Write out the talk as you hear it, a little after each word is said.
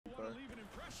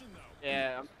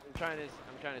Yeah, I'm trying to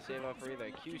save up for either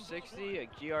a Q60, a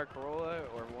GR Corolla,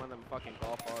 or one of them fucking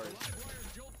Golf R's.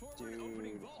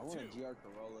 Dude, I want a GR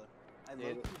Corolla. I love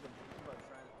Dude. people about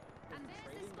trying to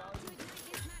trading value.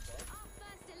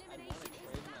 I want to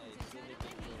trade my Civic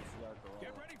into a GR Corolla.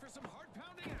 Get ready for some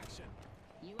heart-pounding action.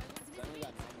 I only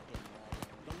got 9K miles.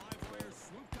 The live wire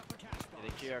swooped up a cash box. Yeah,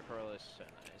 the GR Corolla is so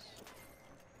nice.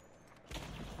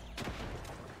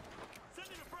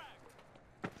 Sending a frag.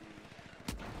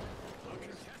 A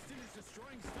contestant is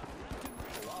destroying stuff left and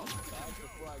right. Wow, back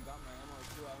before I got my ammo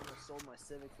too, I almost sold my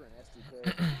Civic for an SDK.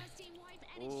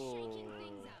 Ooh.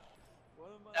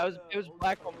 It was Old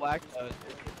black on coworkers- black though. It's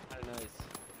kind of nice.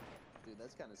 Dude,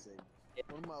 that's kind of sick. Yeah,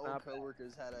 One of my old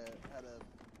coworkers had a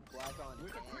black on tan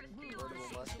convertible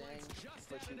Mustang,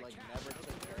 but she like never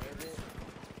took care of it.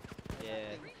 And Yeah.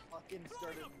 that thing fucking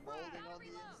started molding on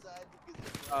the inside because it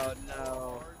was Oh no.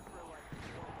 hard for like 4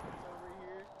 months over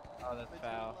here. Oh, that's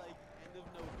Between foul. like end of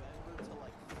November to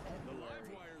like The live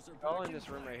February. wires are All back in this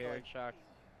room right here, Shawk.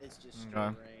 It's just Okay.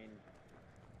 straight rain.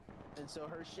 And so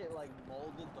her shit like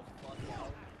molded the fuck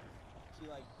out. She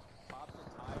like popped a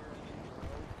tire and then drove up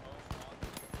on the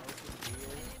broken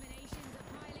wheel.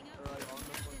 Or like on the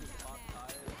fucking popped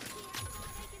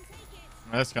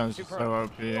tire. This gun's just so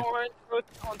OP. Orange,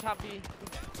 on top B.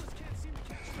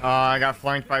 I got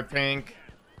flanked by pink.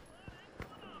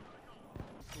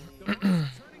 The Bulls are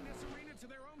turning this arena to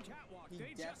their own catwalk. He They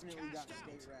just definitely got cashed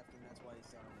state out. rep and that's why he's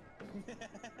selling it.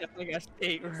 Definitely got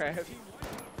state rep. Yeah, cause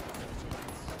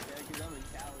I'm in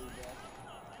Cali,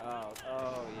 bro.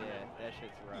 Oh yeah, that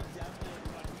shit's He rough.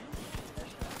 definitely got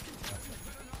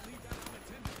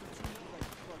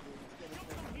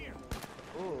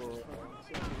Ooh.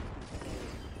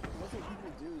 That's what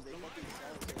people do is they fucking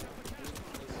sell it.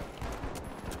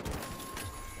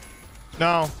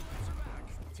 No.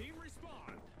 Team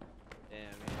respawn. Damn, man.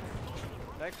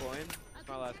 That coin. It's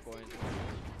my last coin.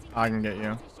 I can get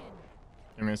you.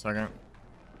 Give me a second.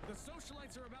 The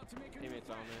socialites are about to make a Teammates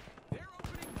on me. They're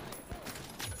opening.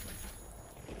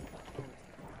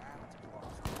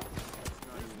 The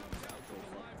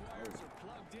live wires are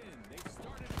plugged in. They've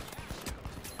started a cash out.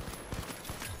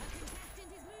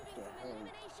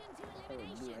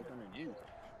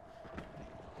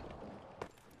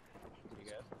 You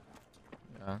good?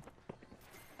 Yeah.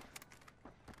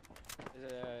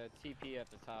 There's a TP at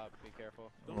the top. Be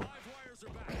careful. The live wires are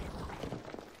back. Where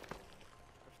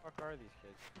the fuck are these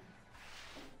kids?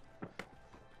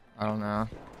 I don't know.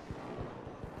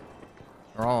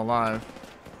 They're all alive.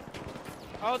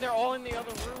 Oh, they're all in the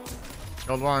other room.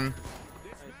 Killed one. Nice.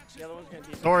 The other one's gonna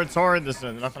be. Sword. There's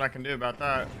nothing I can do about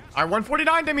that. I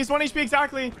 149 Demi. He's 1 HP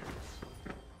exactly.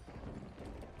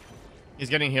 He's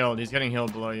getting healed. He's getting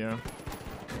healed below you.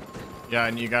 Yeah,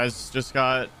 and you guys just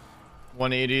got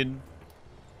 180'd.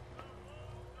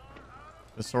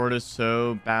 The sword is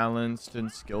so balanced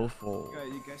and skillful. Yeah,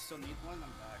 you guys still need one? I'm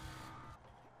back.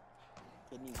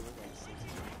 Kidneys look like 60.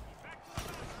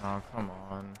 Oh, come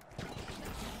on.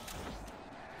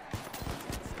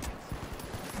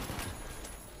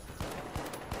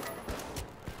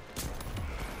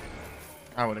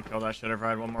 I would have killed that shit if I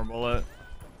had one more bullet.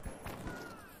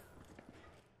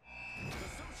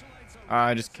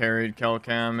 I just carried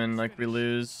Kelcam and like we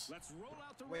lose. Let's roll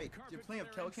out the Wait, red you're carpet playing for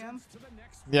up their Kelcam? entrance to the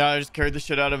next Yeah, I just carried the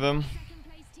shit out of him.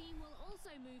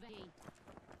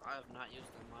 I have not used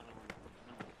the model.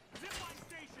 zipline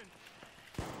station.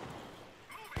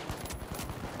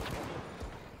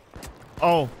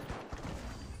 Oh.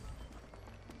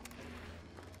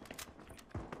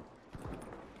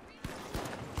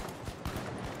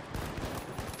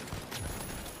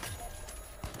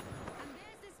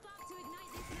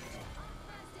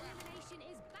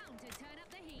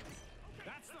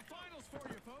 That's the finals for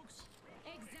you, folks.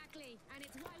 Exactly, and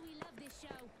it's why we love this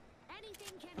show.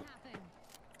 Anything can happen.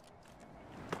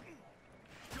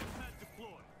 Jump pad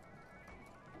deployed.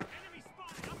 Enemy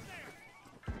spotted up there.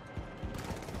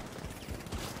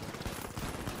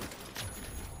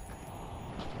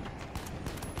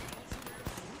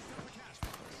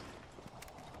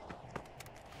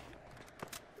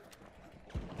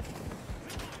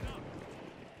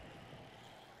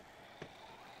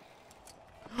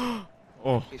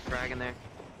 Oh. He's fragging there.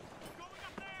 Going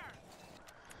up there.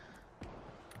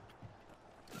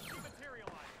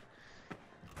 Dematerialize.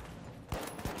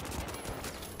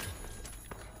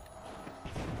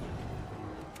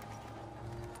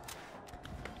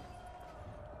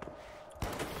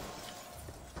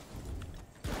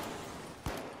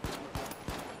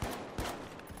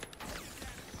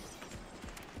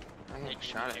 I get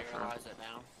shot at from. Materialize it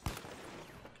now.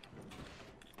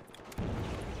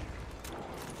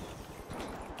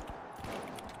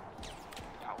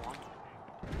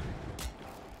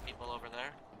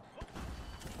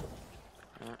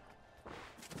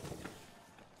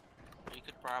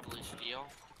 probably steal.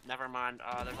 Never mind,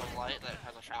 there's a light that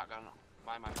has a shotgun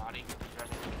by my body. You guys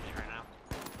are looking at me right now.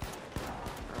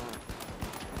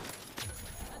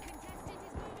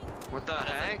 What the That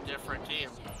is heck? a different team.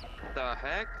 The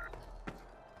heck?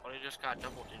 Well, he just got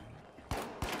double teamed.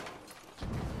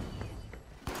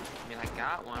 I mean, I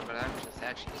got one, but I'm just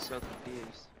actually so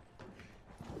confused.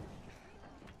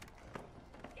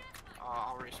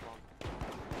 I'll respawn.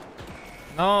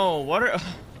 No, what are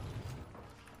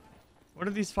what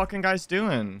are these fucking guys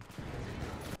doing?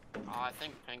 I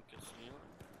think Pink is stealing.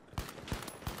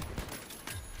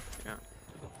 Yeah.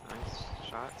 Nice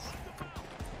shots.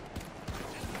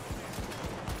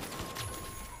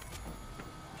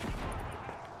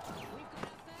 We've got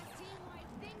our first team white.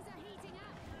 Things are heating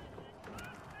up.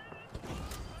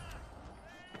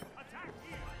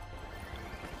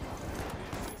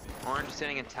 Orange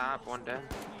sitting in top, one dead.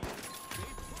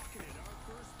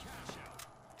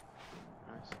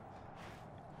 Nice.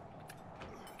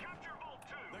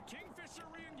 The Kingfisher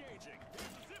re-engaging.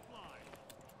 There's a zip line.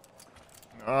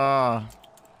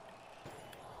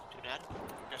 Two dead.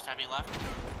 Just heavy left.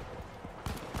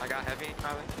 I got heavy,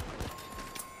 probably.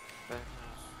 But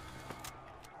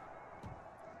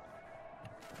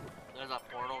There's a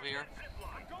portal here.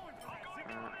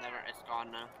 Never, it's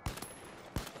gone now.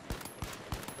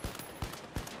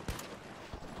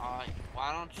 Why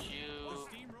don't you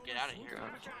get out of here?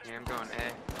 yeah, I'm going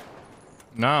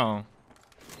A. No.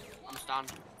 I'm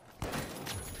stunned.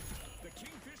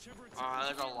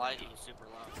 There's a light, he's super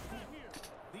low.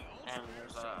 And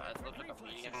there's it looks like a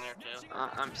meeting in there too.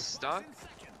 I'm stuck.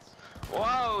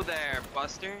 Whoa there,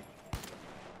 Buster.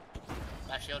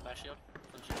 Back shield, back shield.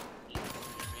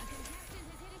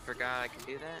 Forgot I could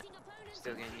do that.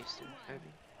 Still getting used to it.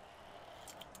 Heavy.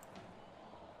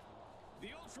 The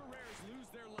ultra rares lose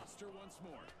their luster once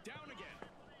more. Down again.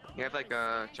 You have like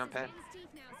a jump head.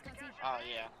 Oh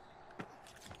yeah.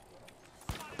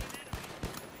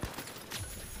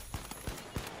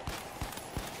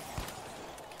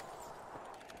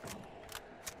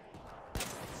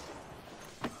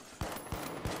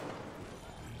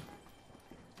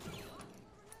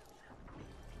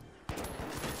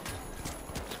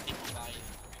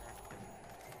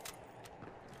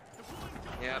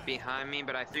 Yeah, behind me,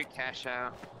 but I threw cash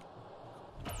out.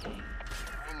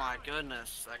 Oh my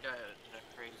goodness, that guy did a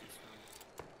crazy spin.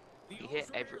 He hit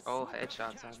every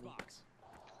headshots on me.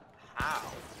 How?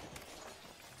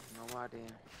 No idea.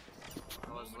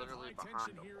 I was literally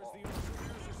behind the wall.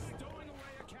 Stowing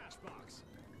away a cash box.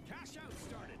 Cash out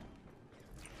started.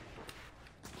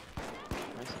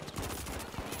 Nice.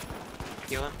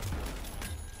 Kill him.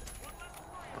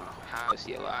 Oh, how is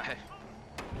he alive?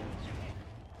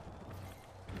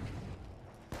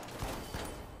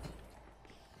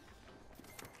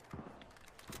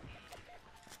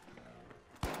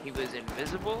 He was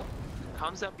invisible,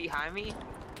 comes up behind me,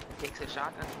 takes a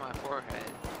shotgun to my forehead,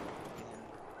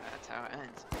 and that's how it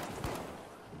ends.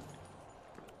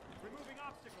 Removing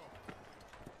obstacle.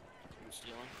 I'm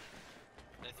stealing.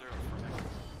 They threw it for me.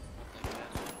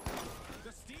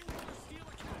 The steamroller steal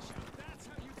a cash out. That's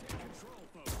how you take control,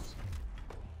 folks.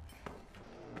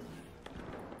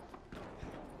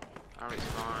 I'll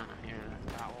respawn. I'm here.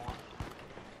 Got one.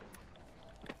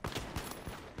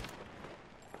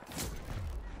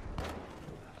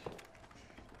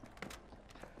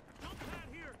 Jump pad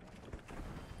here.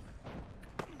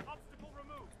 Obstacle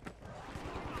removed.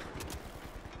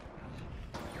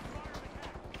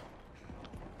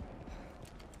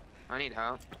 I need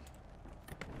help.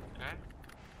 Okay.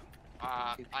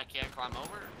 I can't climb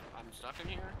over. I'm stuck in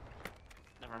here.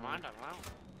 Never mind, I'm out.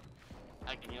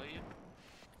 I can heal you.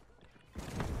 Yeah,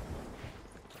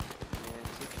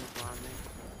 2 people on me.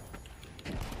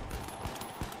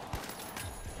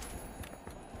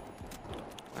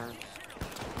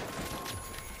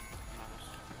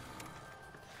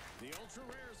 The ultra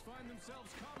rares find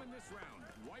themselves calm in this round.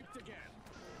 Wiped again.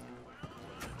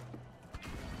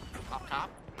 Up top.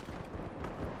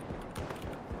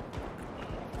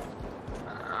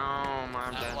 Oh,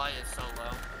 my That bad. light is so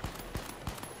low.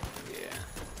 Yeah.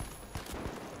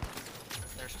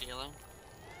 They're stealing.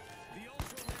 The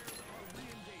ultra rares are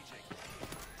re-engaging.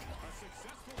 A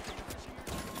successful finishing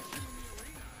execution in the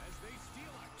arena as they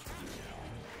steal a cash out.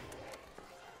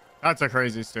 That's a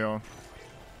crazy steal.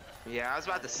 Yeah, I was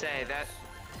about to say that.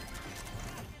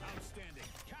 Outstanding.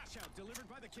 Cash out delivered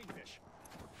by the Kingfish.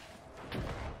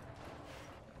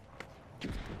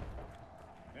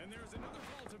 And there's another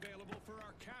vault available for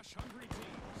our cash-hungry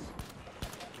teams.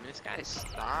 Can this guy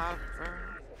stop, bro?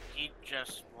 He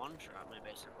just one-shot me,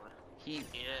 basically. He,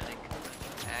 Yeah. like,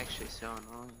 actually so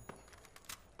annoying.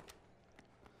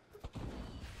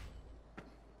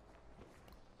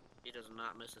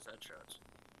 not miss his headshots.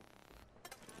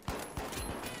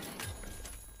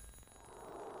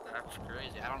 That's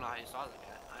crazy. I don't know how you saw that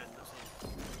yet. I didn't see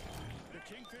it.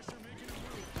 The Kingfisher making a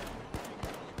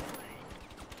move.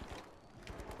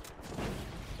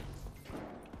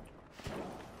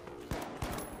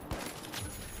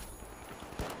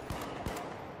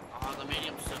 Oh, the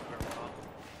medium's super well.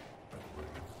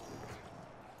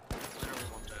 Literally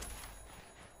one tap.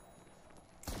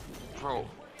 Bro,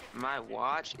 my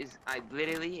watch is, I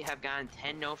literally have gotten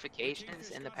 10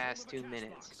 notifications in the past 2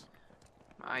 minutes.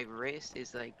 My wrist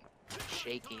is like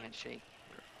shaking and shaking.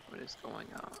 What is going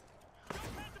on?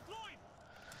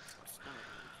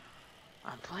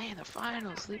 I'm playing the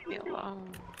finals, leave me alone.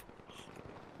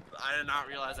 I did not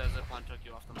realize that zipline took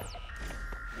you off the map.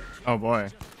 Oh boy.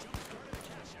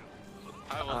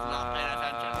 I was not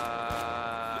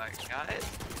paying attention. Guys,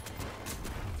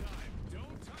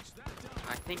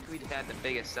 I think we've had the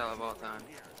biggest sell of all time.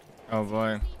 Oh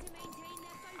boy.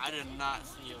 I did not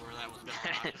see where that was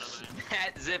going.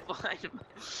 That zipline.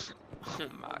 Oh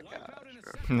my gosh,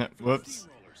 bro. Whoops.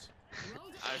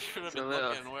 I should have It's a been little-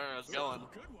 looking where I was going.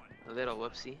 A little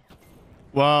whoopsie.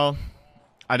 Well,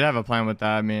 I did have a plan with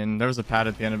that. I mean, there was a pad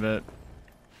at the end of it.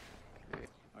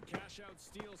 A cash out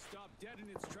steal stopped dead in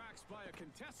its tracks by a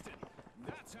contestant.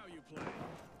 That's how you play.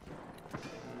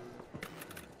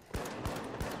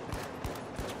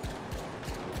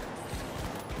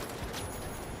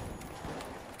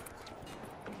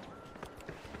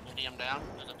 Medium down.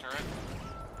 There's a turret.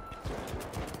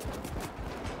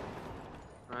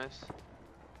 Nice.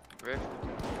 Rift.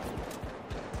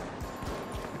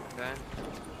 Okay.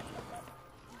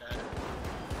 I'm dead.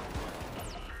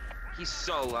 He's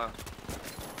so low.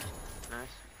 Nice.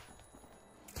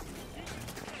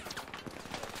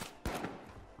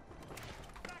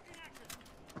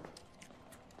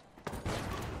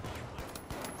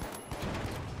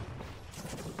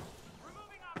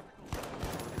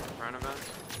 In front of us.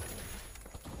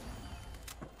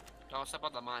 Don't step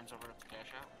on the mines over at the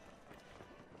cash out.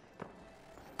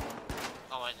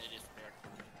 Oh wait, they disappeared.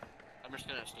 I'm just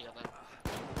gonna steal them.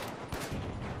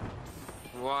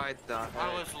 What the heck?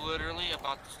 I was literally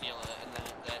about to steal it, and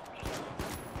then that just...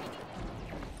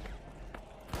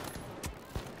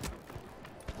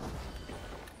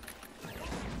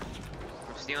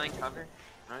 I'm stealing cover.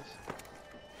 Nice.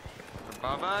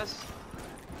 Above us.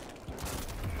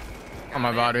 On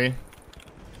my Got it. body.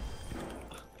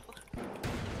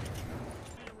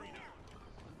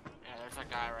 Yeah, there's a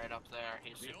guy right up there.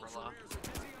 He's super low.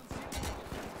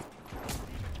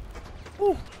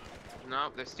 No,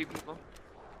 there's 2 people.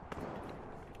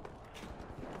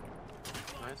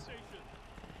 Nice.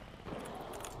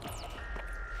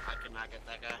 I could not get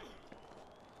that guy.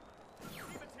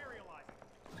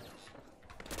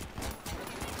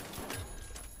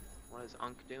 What is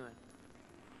Unk doing?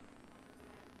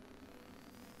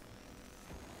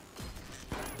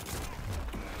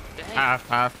 Dang.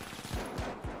 Half.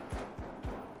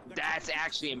 That's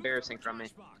actually embarrassing from me.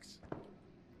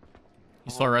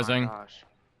 He's slow Oh my resing. gosh.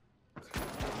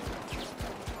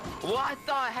 What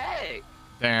the heck?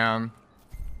 Damn.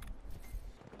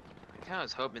 I kinda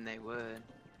was hoping they would.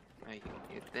 Like,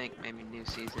 you'd think maybe new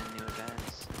season, new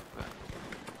events. But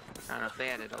I don't know if they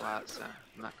added a lot, so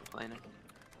I'm not complaining.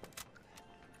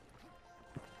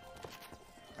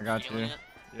 I got Stealing you. it?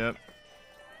 Yep.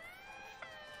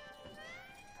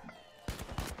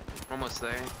 Almost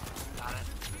there. Got it.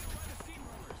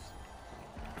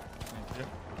 Thank you.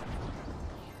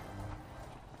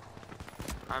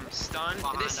 I'm stunned.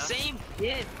 Behind The us. same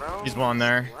kid, bro. He's one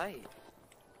there. Light.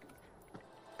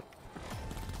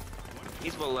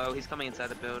 He's below. He's coming inside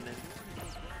the building. Oh,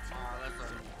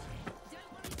 that's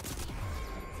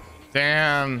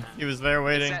Damn. He was there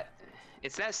waiting.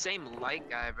 It's that same light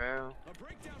guy, bro. A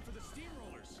breakdown for the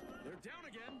steamrollers. They're down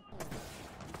again.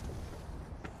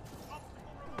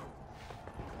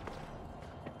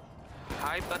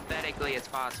 Hypothetically, it's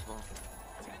possible.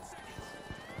 10 seconds.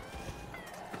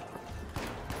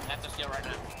 I have to steal right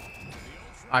now.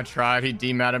 I tried. He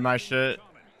dematted my shit.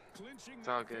 Clinching It's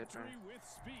all that good, bro. victory with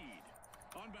speed.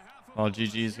 On behalf of Well, all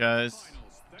GG's, the guys.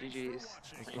 finals, thanks for GG's.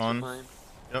 watching. Thanks for fun. playing.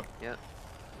 Yep. Yep.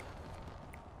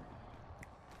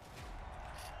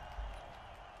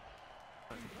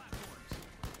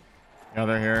 Yeah,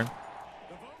 they're here.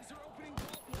 The votes are opening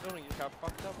vault Don't get got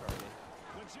fucked up already.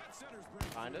 The jet setters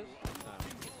break Behind us? No. in vault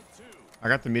 2. I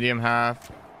got the medium half.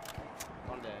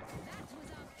 One day. That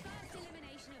was our first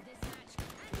elimination of this match, and it's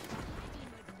hiding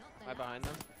with nothing. Am I behind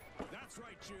them? That's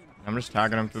right, June. I'm just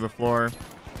tagging him through the floor.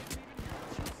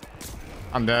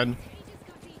 I'm dead.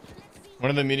 One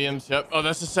of the mediums. Yep. Oh,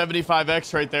 that's a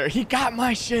 75x right there. He got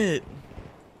my shit.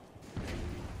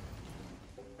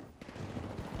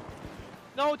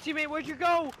 No, teammate, where'd you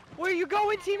go? Where are you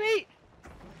going, teammate?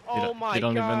 Oh my god. You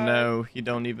don't even know. He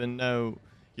don't even know.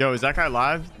 Yo, is that guy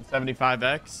live?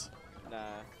 75x?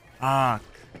 Nah. Fuck.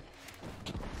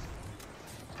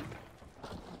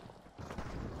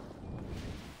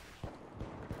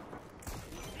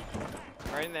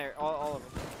 Right in there, all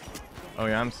of them. Oh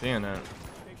yeah, I'm seeing it.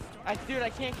 Dude, I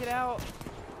can't get out.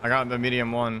 I got the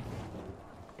medium one.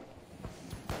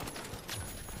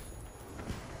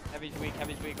 Heavy's weak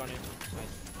on you.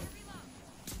 Nice.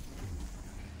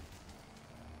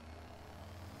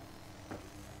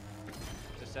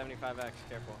 It's a 75x,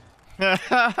 careful.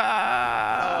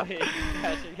 Oh, he's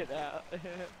cashing it out.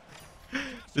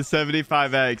 The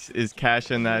 75x is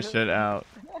cashing that shit out.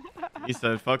 He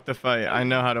said, fuck the fight. I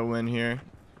know how to win here.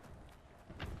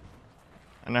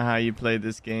 I know how you play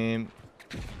this game.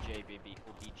 BJ, baby.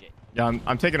 OBJ. Yeah,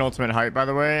 I'm taking ultimate height, by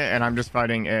the way, and I'm just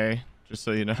fighting A. Just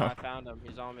so you know. I found him.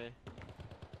 He's on me.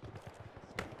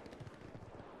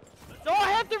 No,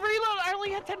 I have to reload. I only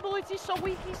had 10 bullets. He's so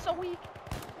weak. He's so weak.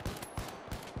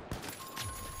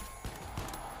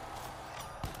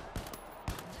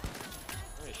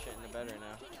 I'm just shitting the better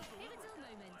now.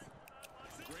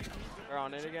 They're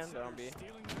on it again. They're on B.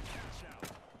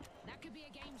 That could be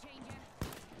a game changer.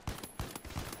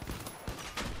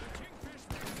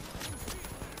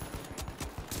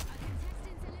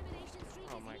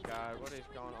 Oh my god, what is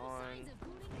going on?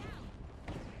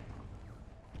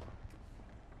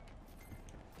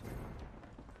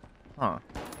 Huh.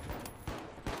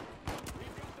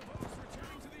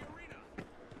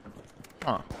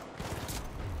 Huh.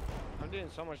 I'm doing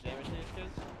so much damage to these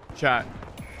kids. Chat.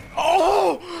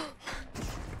 Oh!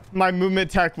 My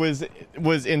movement tech was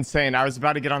insane. I was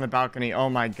about to get on the balcony. Oh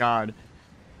my god.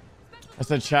 I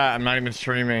said chat, I'm not even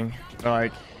streaming. They're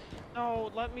like,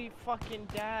 No, let me fucking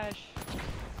dash.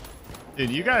 dude,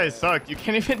 you guys suck. You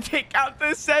can't even take out the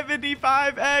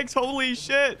 75x. Holy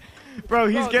shit. Bro,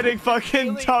 he's getting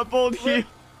fucking doubled here.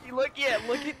 Look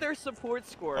at their support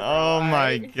score. Bro. Oh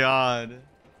my god.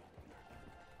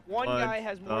 One What guy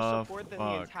has more the support than the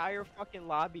fuck? entire fucking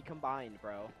lobby combined,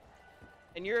 bro.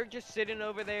 And you're just sitting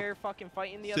over there fucking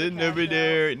fighting the Sitting other over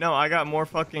there. No, I got more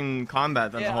fucking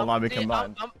combat than the whole lobby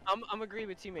combined. I'm agreeing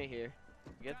with teammate here.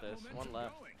 Get this. One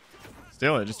left.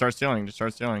 Steal it. Just start stealing. Just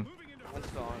start stealing. One's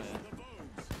still on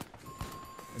it.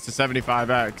 It's a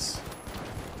 75x.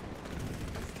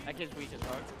 That kid's weak as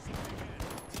fuck.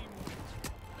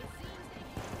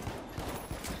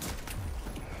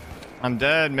 I'm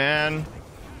dead, man.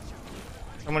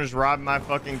 Someone just robbed my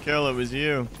fucking kill. It was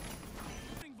you.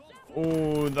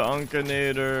 Oh, the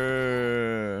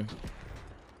Unkinator.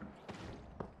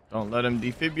 Don't let him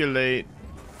defibrillate. Where'd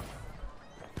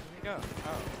he go?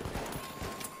 Oh.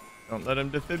 Don't let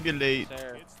him defibrillate.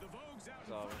 There. It's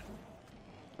over.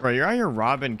 Bro, you're out here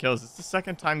robbing kills. It's the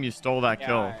second time you stole that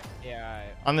kill. Alright. Yeah, alright.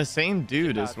 On the same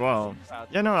dude as well.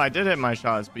 Yeah, no, I did hit my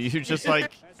shots, but you just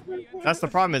like... That's the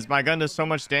problem is my gun does so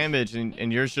much damage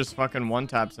and yours just fucking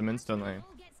one-taps him instantly.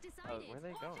 Oh, where are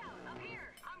they going?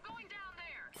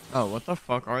 Oh, what the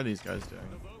fuck are these guys doing?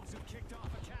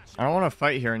 I don't want to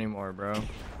fight here anymore, bro.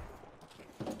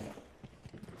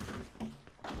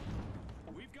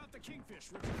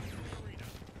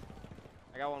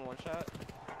 I got one shot.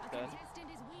 Dead.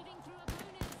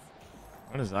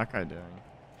 What is that guy doing?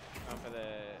 Going for the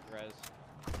res.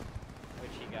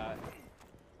 Which he got.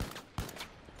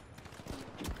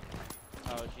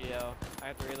 Oh, GL. I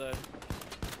have to reload.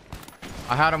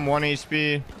 I had him 1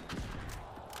 HP.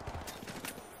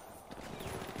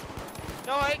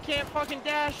 No, I can't fucking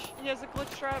dash. He has a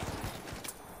glitch trap.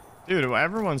 Dude,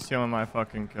 everyone's stealing my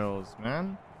fucking kills,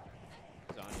 man.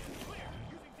 He's on you.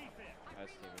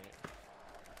 That's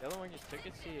teammate. The other one just took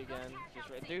its C again.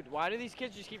 Dude, why do these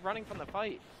kids just keep running from the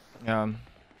fight? Yeah.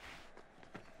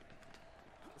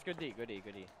 It's good D, good D,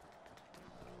 good D.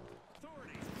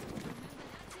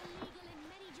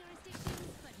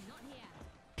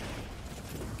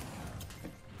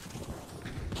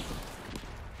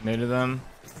 Naded them.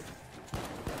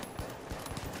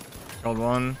 Killed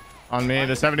one. On me,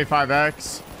 the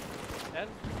 75x. Dead?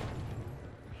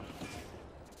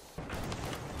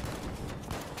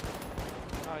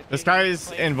 Oh, This dude, guy's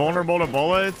playing- invulnerable to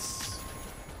bullets.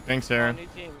 Thanks, Oh, Sarah. new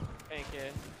team. Thank you.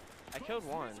 I killed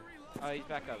one. Oh, he's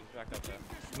back up. He's back up there.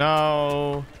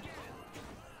 No.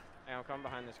 Hey, I'm coming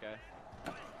behind this guy.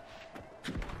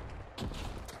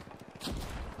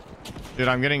 Dude,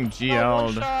 I'm getting Oh, one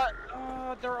GL'd. shot.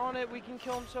 Oh, they're on it. We can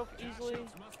kill him so easily.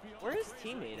 Where is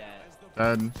teammate at?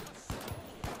 Dead.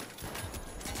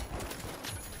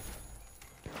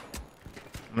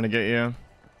 I'm gonna get you.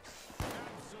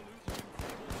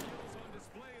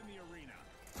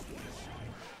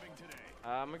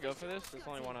 I'm gonna go for this? There's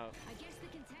only one out. I guess the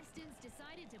contestants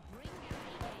decided to bring their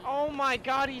A-game. Oh my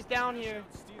god, he's down here.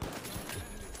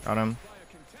 Got him.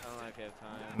 I don't know if you have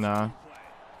time. Nah.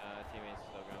 Teammates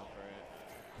still going for it.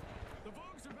 The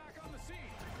Vogues are back on the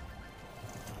scene.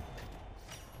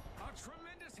 A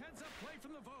tremendous heads-up play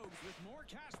from the Vogues, with more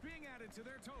cash being added to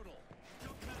their total.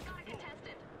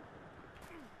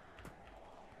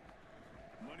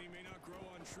 Money may not grow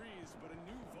on trees, but a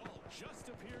new vault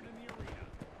just appeared in the arena.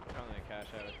 I'm gonna cash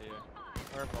out with you.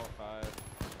 Or vault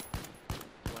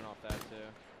 5. Went off that too.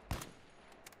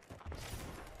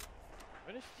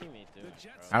 What is teammate doing,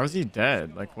 bro? How is he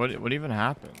dead? Like, what even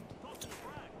happened?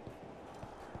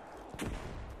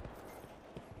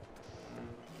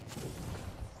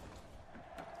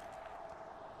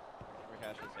 We're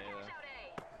cashing A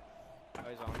though. Oh,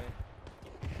 he's on me.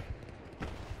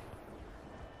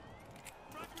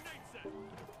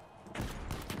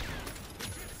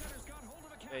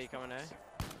 Hey, you coming A?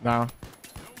 No. Oh,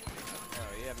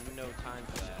 you have no time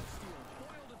for that.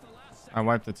 I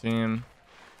wiped the team.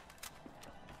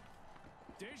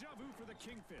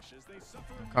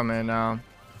 Come in now.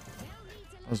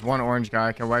 There's one orange guy.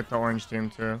 I can wipe the orange team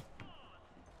too.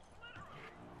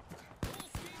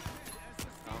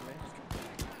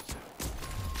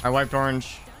 I wiped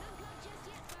orange.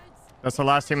 That's the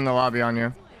last team in the lobby on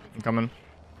you. I'm coming.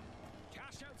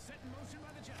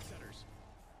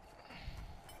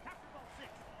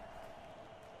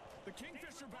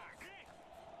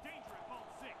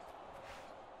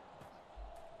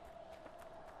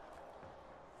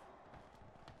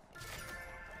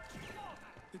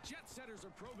 The jet setters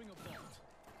are probing a vault.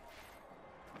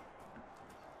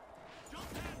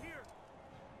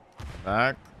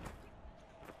 Back.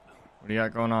 What do you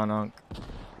got going on, Unc?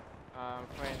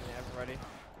 Playing everybody.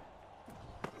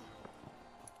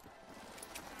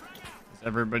 Is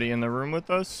everybody in the room with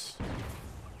us?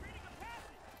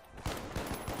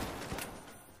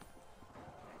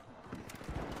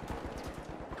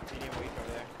 Medium weak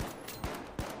over there.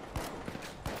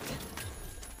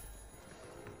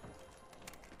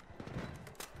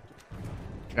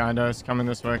 Behind us. Coming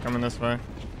this way. Coming this way.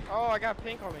 Oh, I got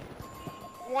pink on me.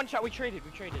 One shot. We traded.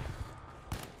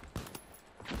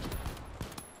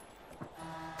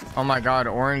 Oh my god,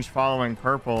 orange following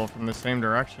purple from the same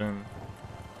direction.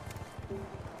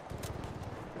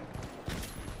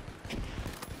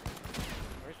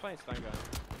 Where's playing stun gun?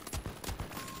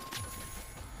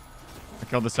 I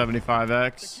killed the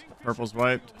 75X. Purple's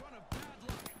wiped.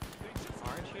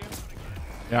 Orange here?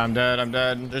 Yeah, I'm dead. I'm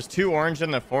dead. There's two orange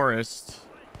in the forest.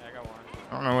 Yeah, I got one.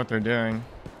 I don't know what they're doing.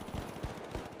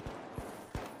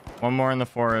 One more in the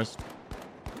forest.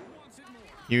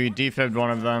 You defibbed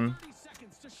one of them.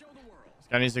 This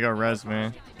guy needs to go res me.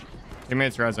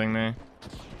 Teammate's resing me.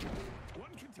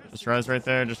 Just res right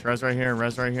there. Just res right here.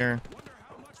 Res right here.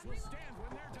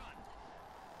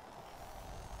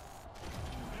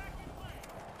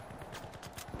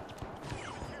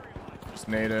 Just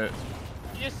made it.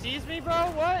 You just sees me, bro?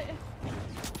 What?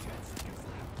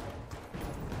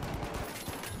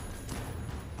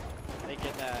 They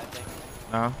get that, I think.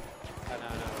 No? Oh, no,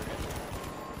 we're good.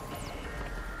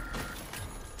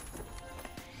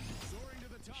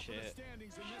 Shit. Good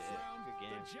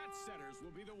game.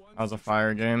 That was a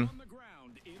fire game.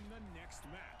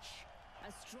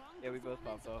 Yeah, we both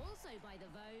popped off.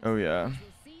 Oh, yeah.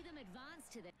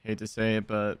 Hate to say it,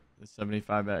 but the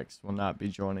 75X will not be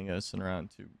joining us in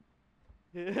round 2.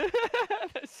 The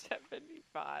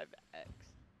 75X.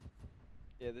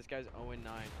 Yeah, this guy's 0-9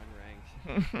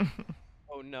 unranked.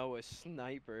 Oh no, a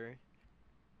sniper.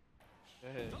 Go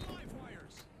ahead.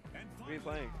 What are you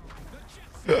playing?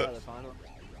 The final.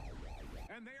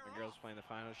 The girl's playing the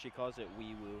final. She calls it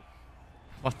wee woo.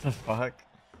 What the fuck?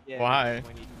 Yeah, Why?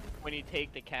 When you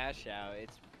take the cash out,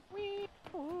 it's wee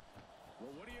woo.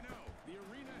 Well, what do you know? The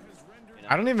arena has rendered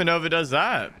I don't even know if it does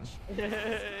that.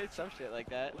 It's some shit like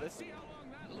that. Listen.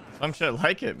 Some shit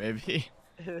like it, maybe.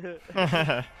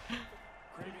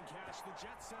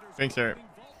 Thanks, sir.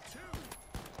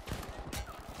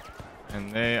 And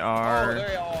they are... Oh,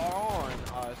 they're all on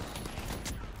us.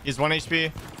 He's 1 HP.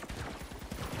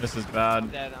 This is bad. I'm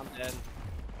dead. I'm dead.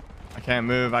 I can't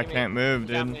move. I can't move,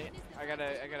 dude. I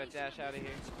gotta dash out of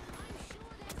here.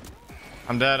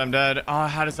 I'm dead. I'm dead. Oh,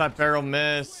 how does that barrel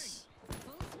miss?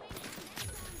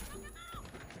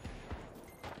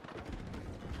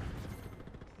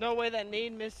 No way that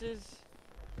nade misses.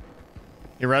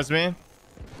 You res me?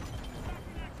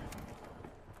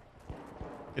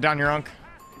 Get down here, Unc.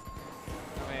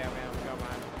 Oh yeah, man, we got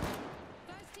mine.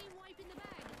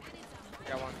 I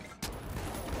got one.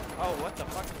 Oh, what the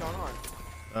fuck is going on? Is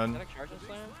Done. that a charger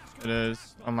slam? It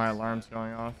is. Oh, my alarm's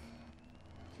going off.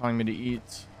 Telling me to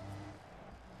eat.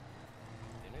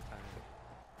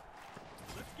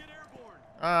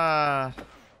 The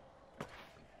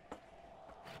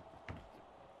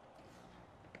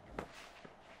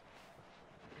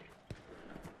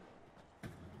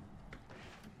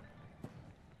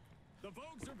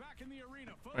Vogues are back in the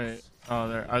arena, folks. Wait. Oh,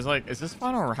 there. I was like, is this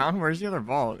final round? Where's the other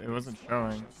vault? It wasn't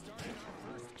showing. Starting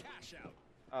our first cash out.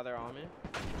 Oh, they're on me.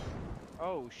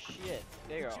 Oh shit,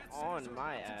 they are on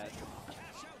my ass.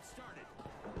 Cash out started.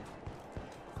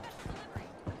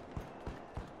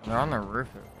 They're on the roof,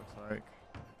 it looks like.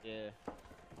 Yeah.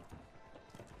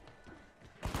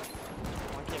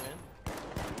 One came in.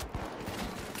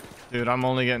 Dude, I'm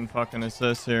only getting fucking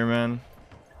assists here, man.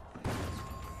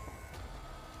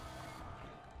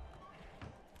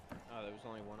 Oh, there was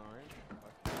only one orange.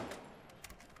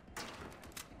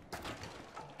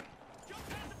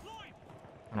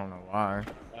 I don't know why.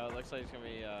 It looks like it's gonna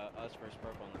be us versus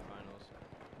purple in the finals.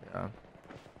 Yeah.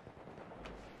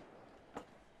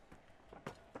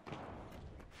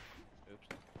 Oops.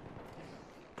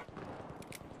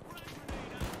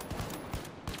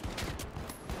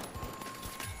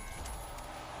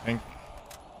 Pink.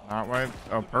 Not wiped.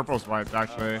 Oh, purple's wiped,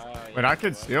 actually. Oh, Wait, yeah, I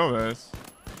could steal this.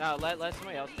 No, let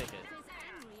somebody else take it. Focus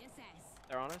and reassess.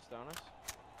 They're on us. They're on us.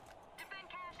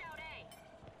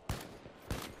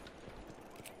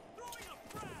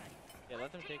 Yeah,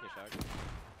 let them take it, Shawk.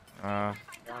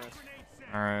 They're on us.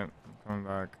 Alright. I'm coming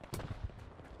back.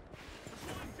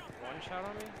 One shot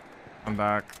on me. I'm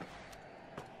back.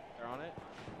 They're on it.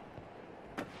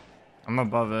 I'm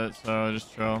above it, so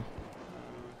just chill.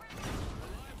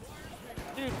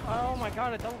 Dude, oh my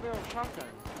god, a double barrel shotgun.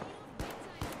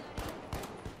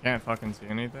 Can't fucking see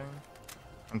anything.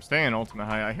 I'm staying ultimate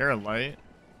height. I hear a light.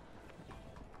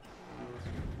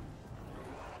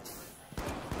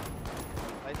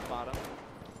 Nice bottom.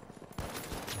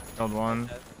 Killed one.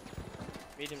 Dead.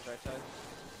 Medium's right side.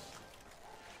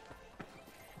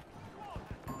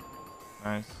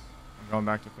 Nice. I'm going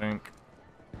back to pink.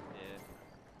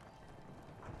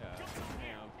 Yeah.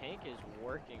 Damn, pink is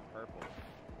working purple.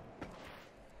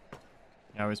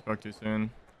 Yeah, we spoke too soon.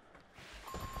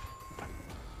 Oh,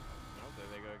 there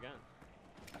they go again.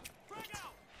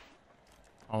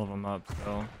 All of them up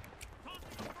still. I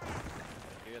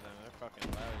hear them. They're fucking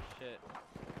loud as shit.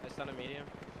 I stun a medium.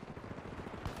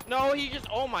 No, he just.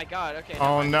 Oh my god. Okay. never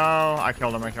Oh mind. no! I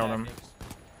killed him. I killed him. The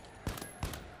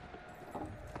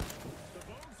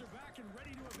Vogues are back and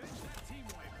ready to avenge that team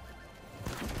wipe.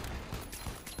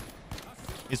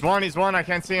 He's one. He's one. I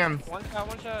can't see him. One shot.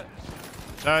 One shot.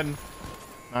 Dead.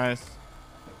 Nice.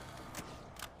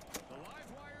 The live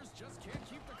wires just can't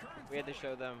keep the current. We had to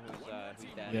show them who's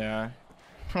dead. Yeah.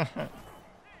 Just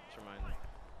remind them.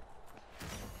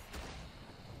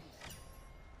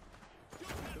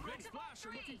 The big splash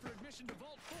are looking for admission to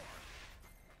Vault 4.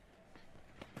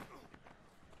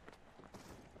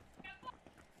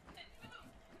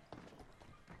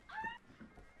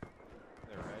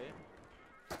 They're right.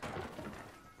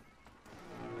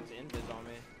 There's invis on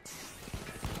me.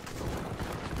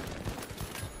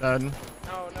 Dead.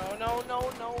 No, no, no, no,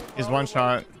 no. He's bro, one like,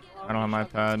 shot. oh, I don't have my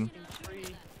shot pad. free.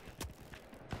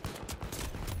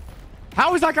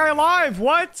 How is that guy alive?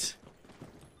 What?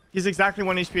 He's exactly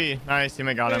 1 HP. Nice.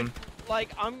 Teammate got him.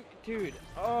 Like, dude.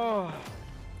 Oh.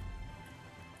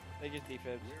 They just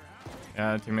defibs.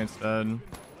 Yeah, teammate's dead.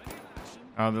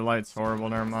 Oh, the light's horrible.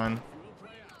 Never mind.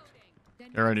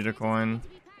 They're ready to coin. To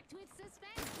be packed with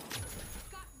suspense.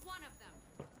 Got one of them.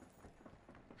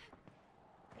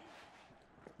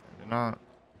 Maybe not.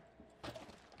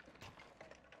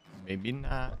 Maybe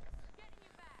not.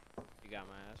 You got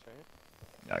my ass, right?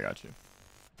 Yeah, I got you.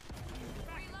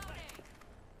 Reloading.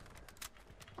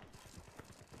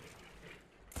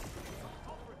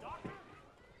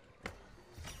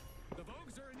 The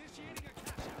Vogues are initiating a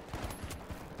cash out.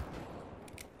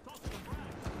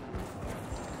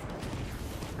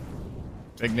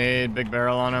 Big nade, big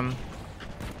barrel on him.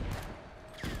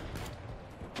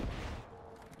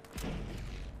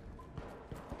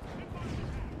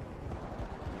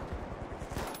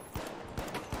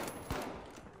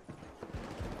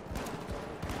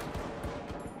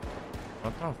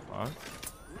 What the fuck?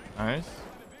 Nice.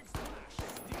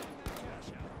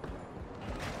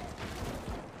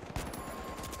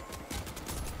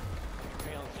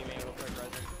 Hang on, teammate, real quick,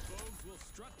 Ryzen. The Vogues will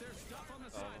strut their stuff on the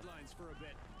sidelines for a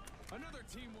bit. Another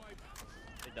team wipe.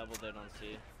 They doubled it on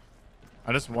C.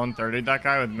 I just 130'd that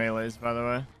guy with melees, by the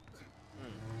way.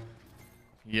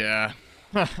 Yeah.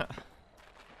 The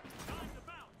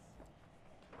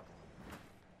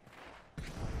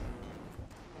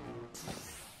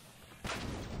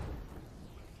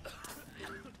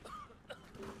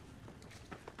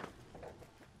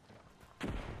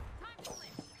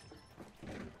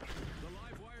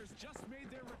live wires just made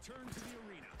their return to the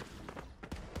arena.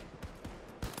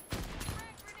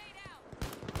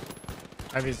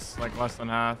 Heavy's like less than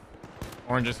half.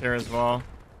 Orange is here as well.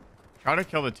 Try to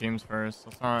kill the teams first.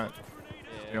 Let's not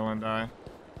steal and die.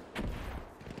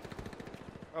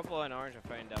 Purple and orange are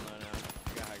fighting down low now.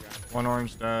 We got high ground. One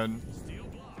orange dead. Steal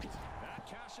blocked. That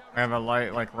cash out I have a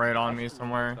light like right on me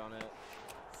somewhere. On it.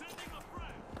 sending a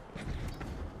frag.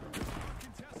 Our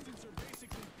contestants are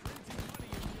basically printing money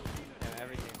in the arena. Yeah,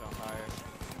 everything's on fire.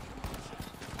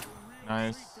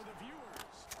 Nice. For the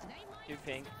viewers. Two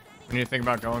pink. We need to think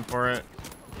about going for it.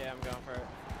 Yeah, I'm going for it.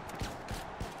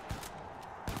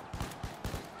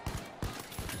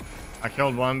 I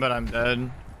killed one, but I'm dead.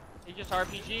 He just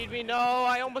RPG'd me. No,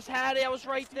 I almost had it. I was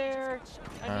right there.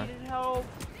 I needed help.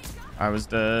 I was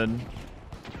dead.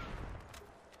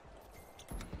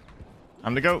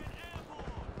 I'm the goat.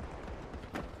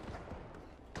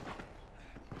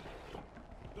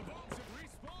 The votes have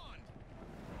respawned.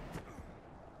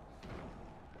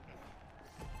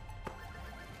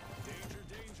 Danger,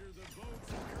 danger. The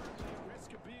votes are currently at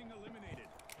risk of being eliminated.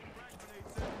 Frag grenade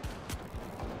set.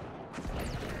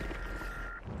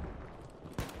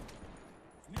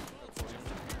 New votes have just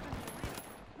appeared in the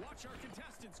arena. Watch our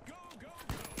contestants go, go,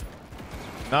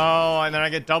 go. No, and then I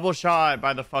get double shot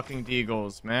by the fucking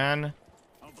Deagles, man.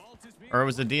 A vault is being Or it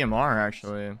was a DMR,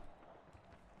 actually.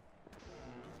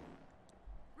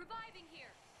 Reviving here.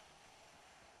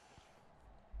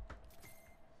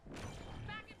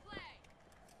 Back in play.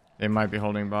 They might be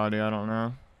holding body, I don't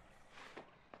know.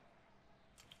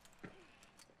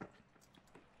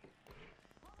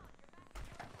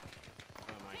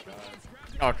 Oh my god.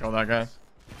 I'll kill that guy.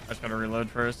 I just gotta reload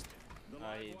first. The He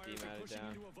live wires are dematted pushing down.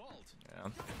 into a vault. Yeah.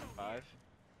 5.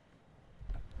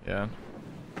 Yeah.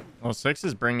 Well, 6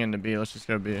 is bringing to B. Let's just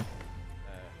go B. 1 minute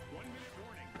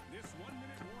warning. This 1 minute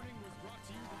warning was brought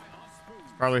to you by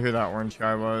Ospoon. Probably who that orange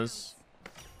guy was.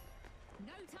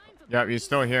 No time for Yep, he's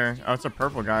still here. Oh, it's a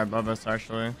purple guy above us,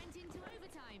 actually. went into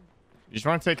overtime. You just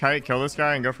want to take height, kill this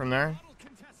guy, and go from there? Bottle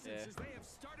contestants Yeah. as they have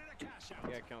started a cash out. You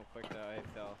gotta come quick though. I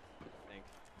fell.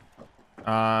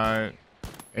 I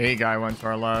think. A guy went to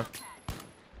our left.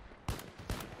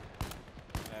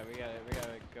 Yeah, we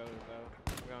gotta go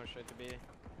though. We're going straight to B.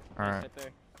 Alright. Sit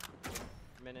there.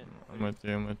 Minute. I'm with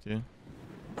you, I'm with you.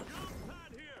 Pad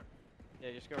here.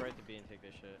 Yeah, just go right to B and take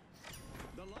this shit.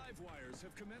 The live wires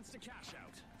have commenced a cash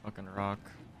out. Fucking rock.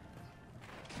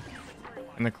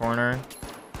 In the corner.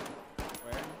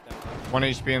 Where? Down low. 1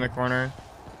 HP in the corner.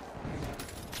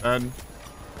 Dead.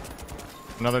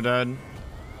 Another dead.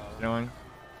 Healing.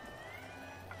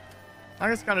 I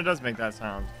guess kind of does make that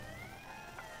sound.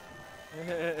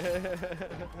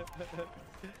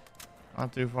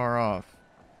 Not too far off.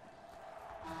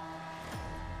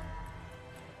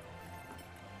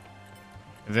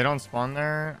 If they don't spawn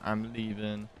there, I'm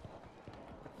leaving.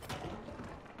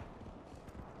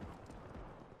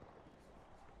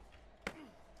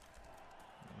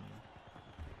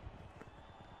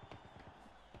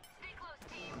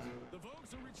 The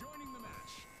Vogues are rejoining the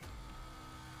match.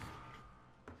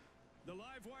 The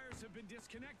live wires have been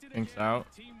disconnected Pink's again.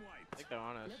 out. Team I wiped. think they're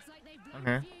on us. Looks like they've I'm blown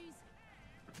here. the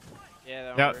fuse. Yeah,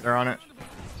 they're on. Yep, roof. they're on it.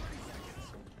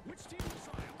 Which team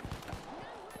will triumph?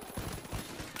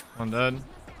 One dead.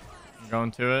 I'm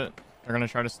going to it. They're gonna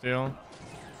try to steal.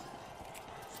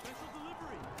 Special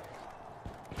delivery.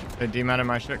 They dematted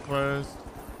my shit closed.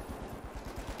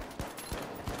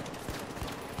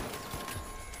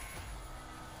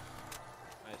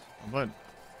 Nice. What?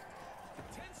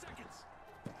 10 seconds.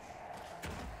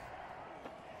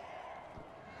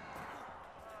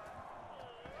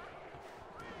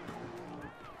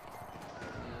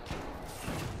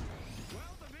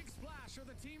 Well, the big splash are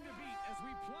the team to beat as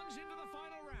we plunge into the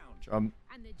final round. Job.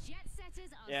 And the jet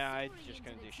setters are Yeah, I soaring just into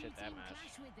couldn't the do shit that two-team match.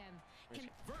 clash with them. Can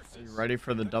Are you ready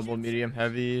for the double medium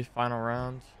heavy final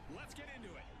round? Let's get into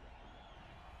it.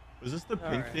 Was this the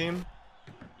pink Alright. team?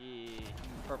 The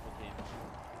purple team.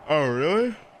 Oh,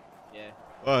 really? Yeah.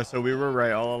 Oh, so we were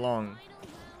right all along. final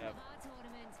round Yep. of our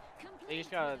tournament, They just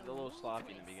complete got with a little wall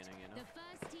sloppy in the twist. beginning, you know? The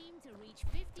first team to reach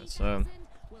 50,000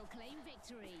 That's, will claim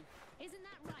victory. Isn't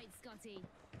that right, Scotty?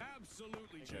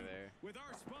 Absolutely, Go Jim. there. With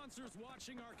our sponsors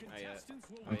watching, our yet. contestants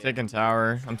will I'm yeah. taking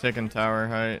tower. I'm taking tower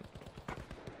height.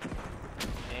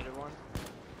 Native one.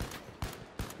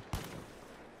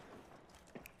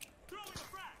 Throwing a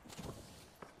frag.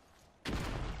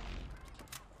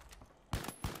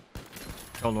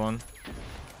 Killed one. And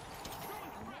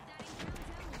with that encounter,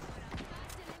 we've got our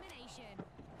first elimination.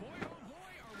 Boy, oh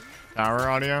boy, are we in Tower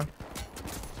audio. Yeah.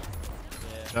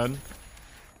 Dead.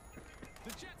 The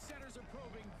jet setters are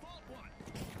probing Vault 1.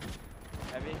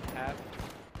 Heavy. Half.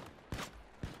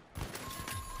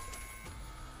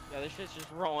 Yeah, this shit's just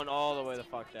rolling all the way the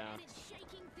fuck down.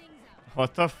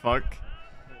 What the fuck?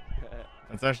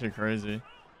 That's actually crazy.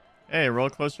 Hey, roll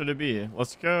closer to B.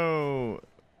 Let's go.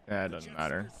 Yeah, it doesn't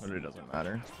matter. Literally doesn't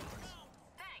matter.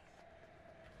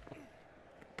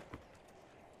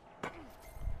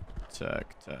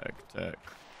 Tech. The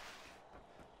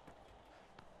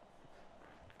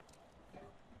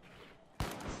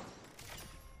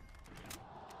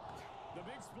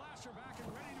big splash are back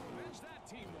and ready to avenge that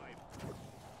team wipe.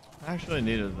 I actually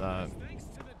needed that. Thanks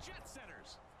to the jet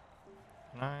setters.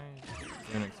 Can I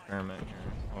do an experiment here?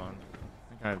 Hold on. I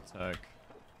think I have tech.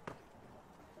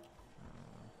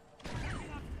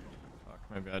 Fuck,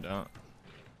 maybe I don't.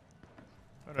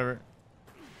 Whatever.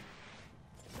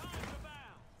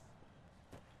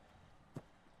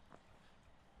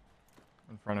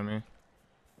 In front of me.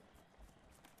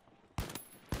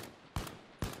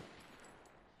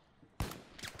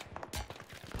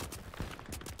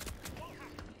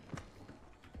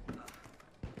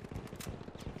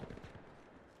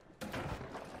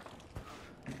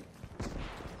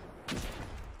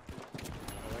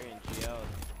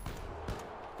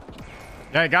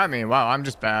 Yeah, he got me. Wow, I'm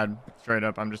just bad. Straight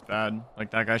up, I'm just bad.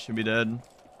 Like, that guy should be dead.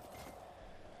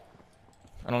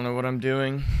 I don't know what I'm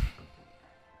doing.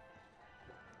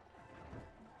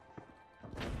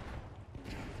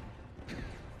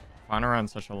 Fine around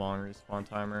such a long respawn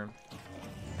timer.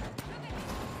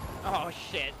 Oh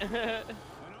shit.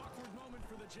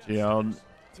 GL'd.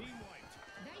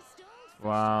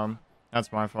 Wow.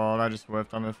 That's my fault. I just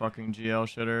whiffed on the fucking GL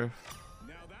shitter.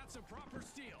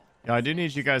 Yeah, I do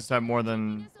need you guys to have more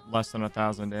than less than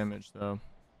 1,000 damage though.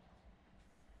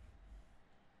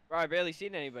 Bro, I barely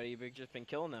seen anybody. You've just been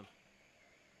killing them.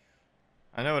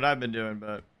 I know what I've been doing,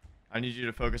 but I need you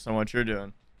to focus on what you're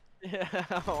doing. Yeah,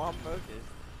 oh, I'm focused.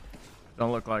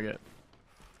 Don't look like it.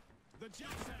 Are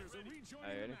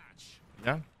you ready?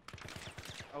 Yeah.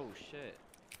 Oh shit.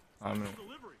 I'm gonna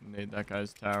nade that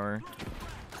guy's tower.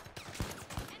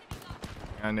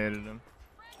 I naded him.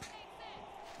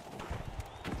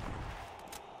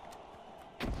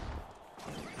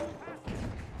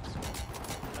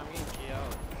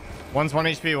 One's 1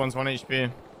 HP, one's 1 HP.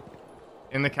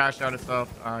 In the cash out itself.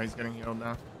 He's getting healed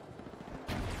now.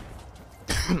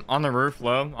 On the roof,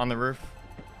 low. On the roof.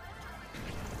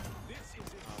 Oh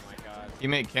my god.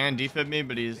 Teammate can defib me,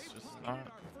 but he's just not.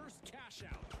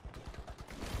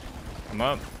 I'm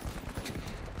up.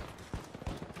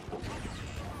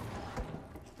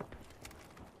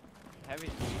 Heavy.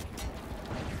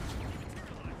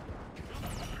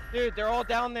 Dude, they're all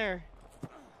down there.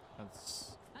 That's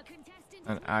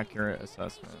an accurate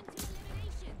assessment.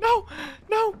 No!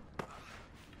 No!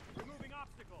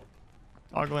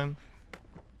 Toggle him.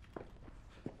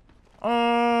 Oh,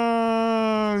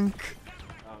 I'm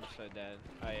so dead.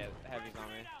 Oh yeah, heavy's on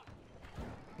me.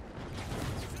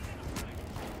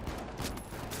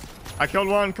 I killed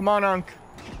one. Come on, Unk.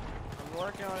 I'm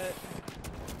working on it.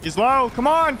 He's low. Come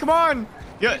on, come on.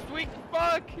 Yeah. He's weak as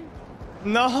fuck.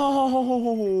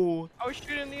 No. I was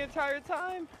shooting the entire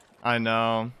time. I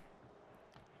know.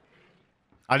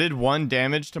 I did 1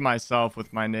 damage to myself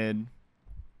with my nade.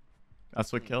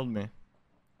 That's what killed me.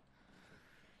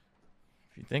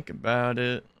 If you think about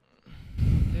it.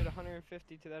 Did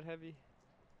 150 to that heavy.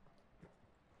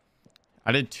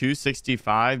 I did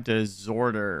 265 to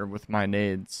Zorder with my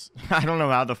nades. I don't know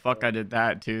how the fuck I did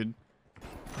that, dude.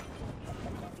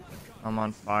 I'm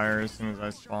on fire as soon as I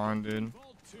spawn, dude.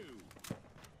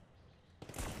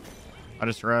 I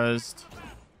just rezzed.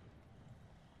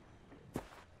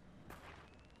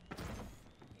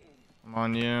 I'm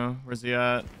on you. Where's he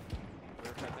at? Roof,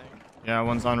 I think. Yeah,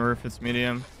 one's on roof. It's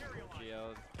medium.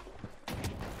 GL'd.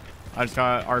 I just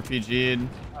got RPG'd.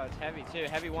 Oh, it's heavy too.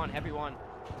 Heavy one, heavy one.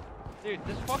 Dude,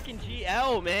 this fucking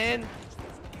GL, man.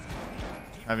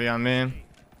 Heavy on me.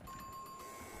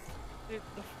 Dude,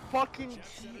 the fucking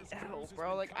GL,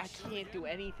 bro. Like, I can't do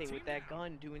anything with that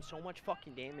gun doing so much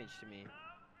fucking damage to me.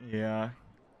 Yeah.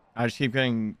 I just keep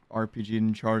getting RPG'd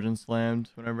and charged and slammed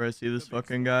whenever I see this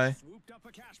fucking guy.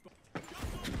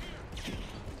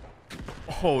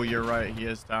 Oh, you're right. He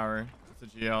is tower.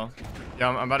 It's a GL. Yeah,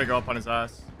 I'm about to go up on his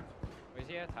ass. Where's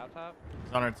he at? Top?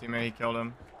 He's on our teammate. He killed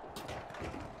him.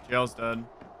 GL's dead.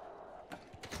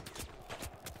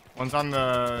 One's on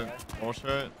the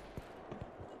bullshit.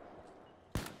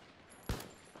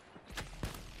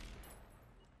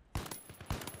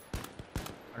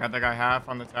 I got that guy half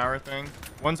on the tower thing.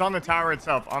 One's on the tower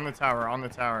itself. On the tower. On the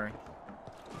tower.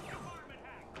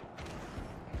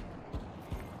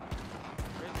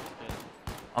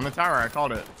 On the tower. I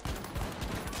called it.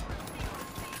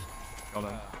 Killed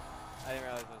him. I didn't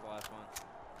realize it was the last one.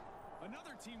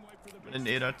 Another team wipe for the An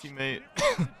 8 teammate.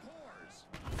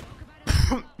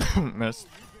 Missed. You've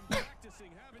been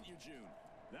practicing, haven't you, June?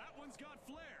 That one's got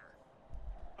flair.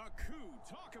 A coup.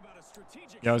 Talk about a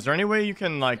strategic. Yo, is there any way you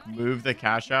can like move the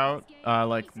cash out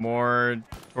like more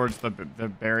towards the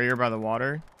barrier by the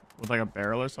water with like a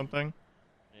barrel or something?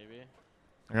 Maybe.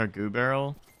 Like a goo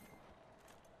barrel?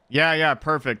 Yeah,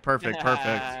 perfect.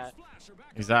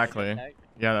 Exactly.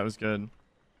 Yeah, that was good.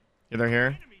 Yeah, they're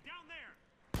here. Enemy down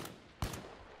there.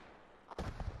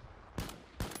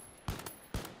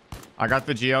 I got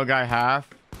the GL guy half.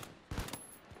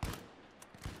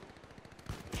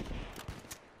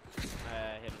 Hit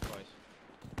him twice.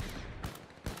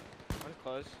 One's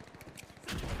close.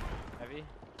 Heavy.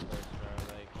 Close, bro.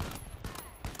 Like.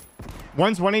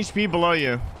 One's 1 HP below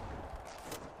you. Is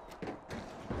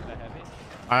that heavy?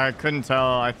 I couldn't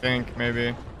tell. I think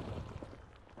maybe.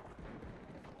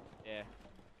 Yeah.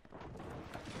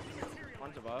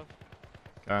 One's above.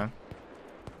 Okay.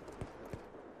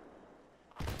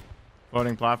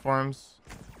 Floating platforms.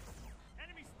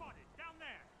 Enemy spotted down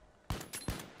there.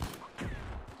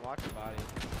 Watch the body.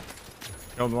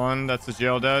 Killed one. That's the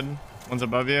GL dead. One's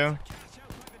above you. Cash out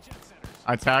by the jet setters.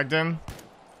 I tagged him.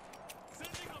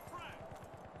 Sending a frag.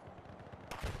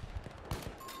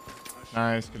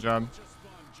 Nice. Good job. Just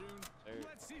spawned, June.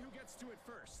 Let's see who gets to it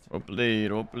first. Hope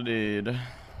lead. I'm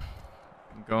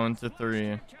going to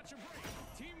 3. Catch a break.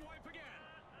 Team wipe again.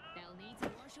 They'll need to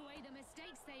wash away the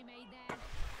mistakes they made there.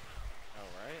 Oh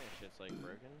right. That shit's like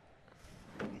broken.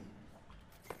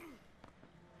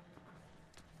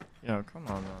 Yo, come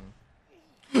on, man.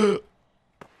 The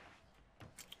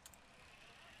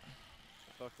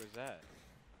fuck was that?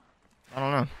 I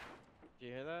don't know. Did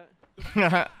you hear that?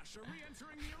 Flash are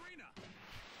re-entering the arena.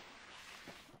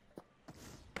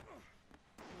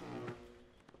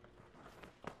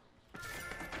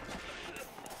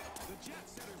 The jet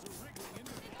setters are wriggling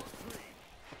into the R3.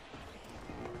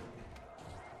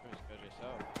 Just go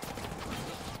yourself.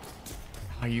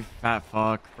 Oh, you fat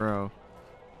fuck, bro.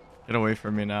 Get away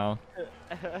from me now.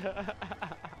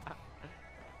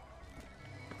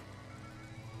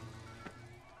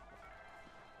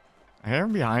 I hear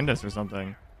him behind us or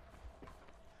something.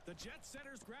 The jet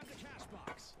setters grab the cash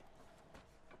box.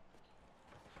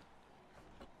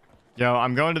 Yo,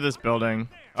 I'm going to this building.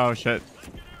 Oh shit.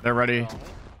 They're ready.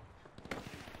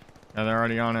 Yeah, they're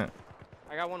already on it.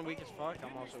 I got one weak as fuck.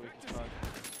 I'm also weak as fuck.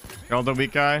 Killed the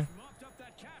weak guy. Mopped up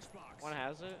that cash box. One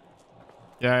has it.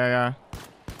 Yeah.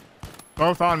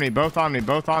 Both on me with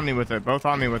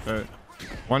it.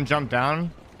 One jumped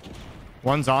down.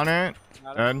 One's on it.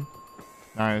 Got it. Dead.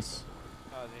 Nice.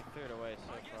 Oh, they threw it away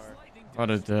so far. What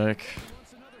a dick.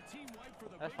 Wants another team wipe for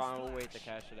the That's fine. We'll wait to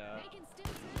cash it out. They can still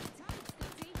take time,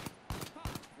 Scotty.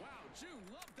 Wow, June,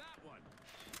 love that one.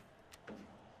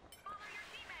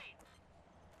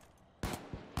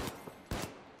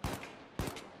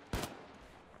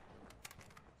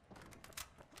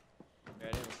 Yeah,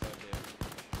 I didn't record you.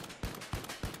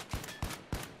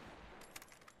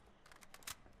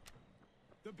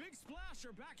 The big splash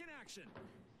are back in action.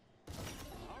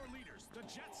 Our leaders, the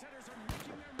jet setters, are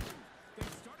making their move.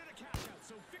 They've started a cash out,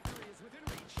 so victory is within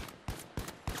reach.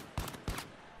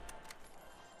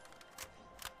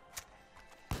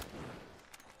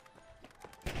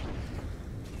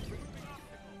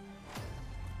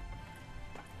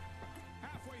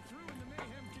 Halfway through and the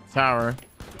mayhem continues. Tower. Building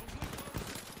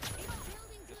Yes,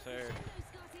 to sir.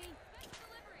 Scotty.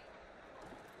 Let's bring it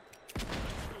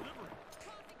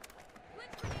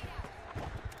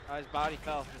out. His body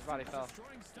fell. His body fell.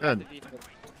 Destroying stuff. Good. The defense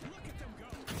Look at them go.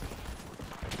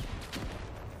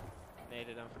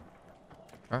 naded him.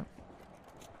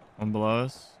 One below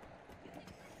us.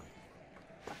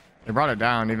 They brought it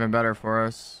down. Even better for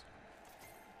us.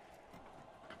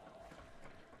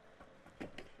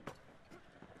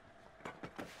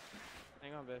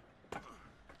 Hang on, babe.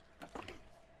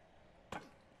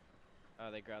 Oh,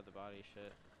 they grabbed the body.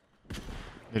 Shit.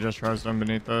 They just resed them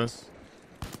beneath us.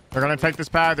 They're gonna take this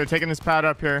pad. They're taking this pad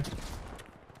up here.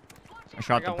 I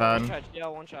shot the got pad. one shot. Yeah,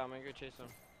 one shot. I'm gonna go chase him.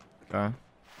 Okay.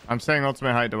 I'm staying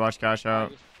ultimate height to watch cash I out.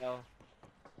 just fell.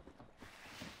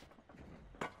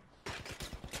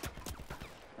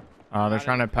 They're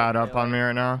trying to pad up on me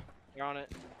right now. You're on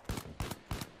it.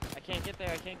 I can't get there.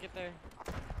 I can't get there.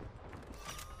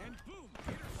 And boom,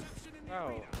 interception in the Bro,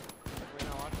 arena. we're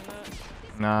not watching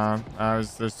that. Nah,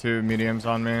 there's 2 mediums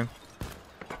on me.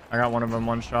 I got one of them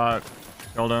 1 shot.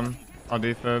 Killed him. I'll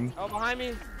defib. Oh, behind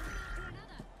me.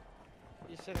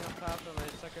 He's sitting on top of my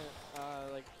second,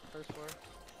 like first floor.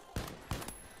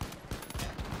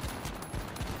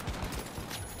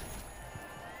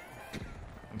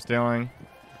 I'm stealing.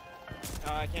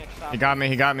 Oh, I can't stop. He got me.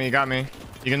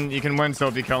 You can win still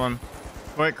if you kill him.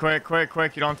 Quick, quick, quick,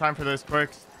 quick. You don't have time for this. Quick.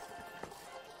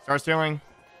 Start stealing.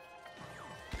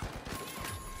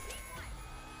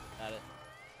 Got it.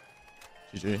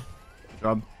 GG. Good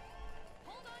job.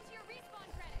 Hold on to your respawn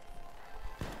credits.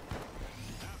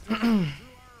 Through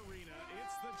our arena,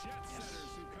 it's the Jet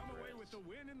Setters who come away with the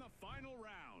win in the final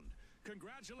round.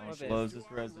 Congratulations Loves to this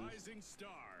our resin. rising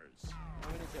stars. How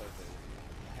many kills?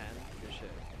 10? Good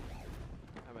shit.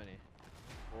 How many?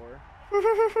 4? How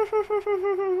many?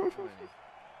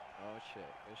 Oh shit.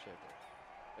 Good shit.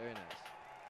 Very nice.